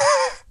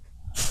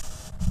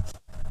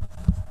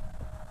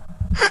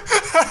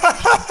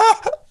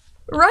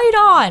 Right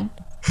on.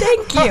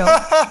 Thank you.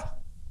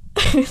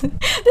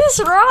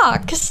 This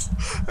rocks.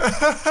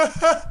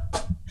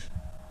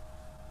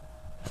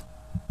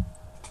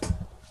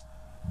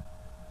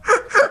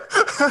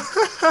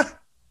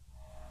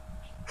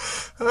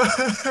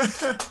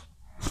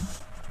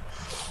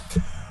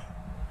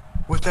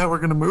 With that, we're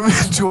going to move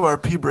into our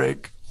pee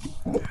break.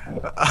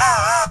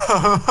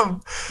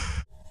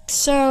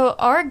 So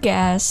our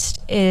guest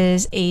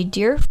is a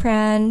dear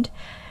friend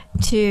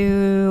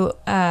to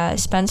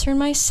Spencer and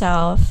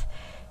myself.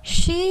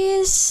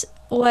 She's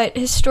what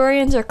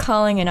historians are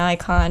calling an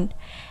icon,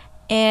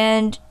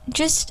 and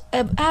just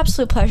an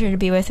absolute pleasure to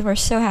be with her. We're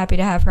so happy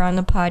to have her on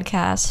the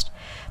podcast.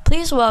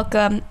 Please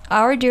welcome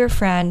our dear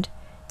friend,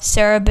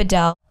 Sarah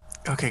Bedell.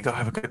 Okay, go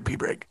have a good pee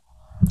break.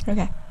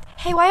 Okay.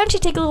 Hey, why don't you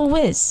take a little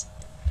whiz?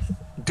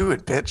 Do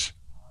it, bitch.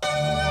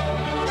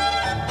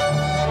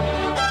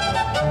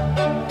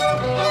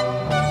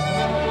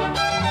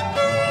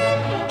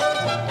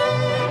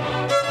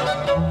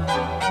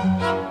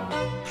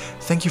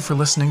 Thank you for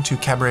listening to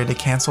Cabaret de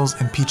Cancel's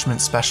Impeachment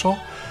Special.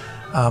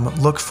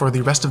 Look for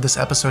the rest of this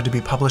episode to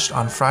be published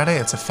on Friday.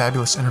 It's a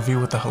fabulous interview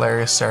with the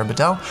hilarious Sarah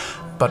Bedell.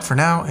 But for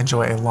now,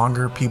 enjoy a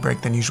longer pee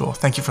break than usual.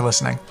 Thank you for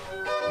listening.